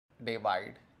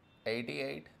divide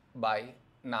 88 by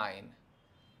 9.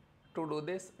 To do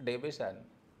this division,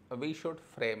 we should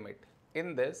frame it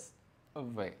in this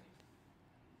way.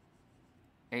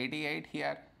 88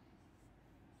 here,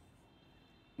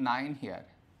 9 here.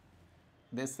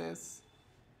 This is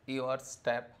your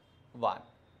step 1.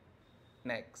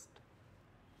 Next,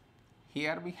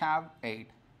 here we have 8,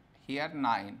 here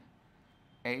 9.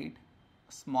 8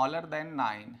 smaller than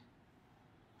 9.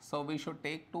 So we should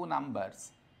take two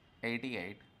numbers,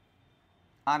 88.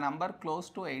 A number close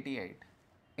to 88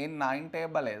 in 9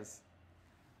 table is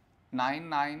 9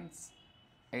 nines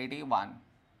 81.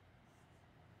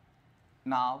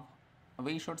 Now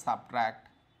we should subtract,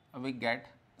 we get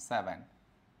 7.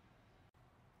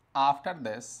 After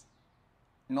this,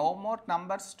 no more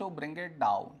numbers to bring it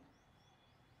down.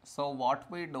 So what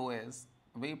we do is,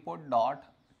 we put dot,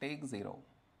 take 0.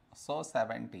 So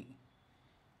 70.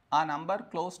 A number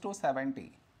close to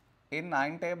 70 in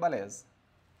 9 table is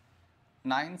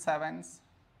 9 sevens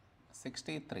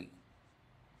 63.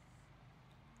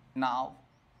 Now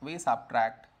we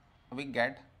subtract, we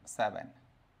get 7.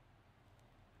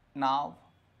 Now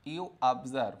you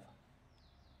observe,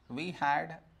 we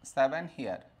had 7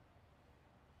 here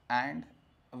and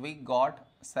we got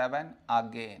 7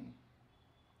 again.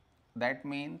 That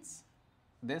means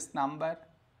this number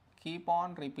keep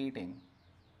on repeating.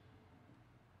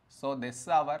 So this is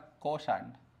our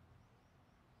quotient.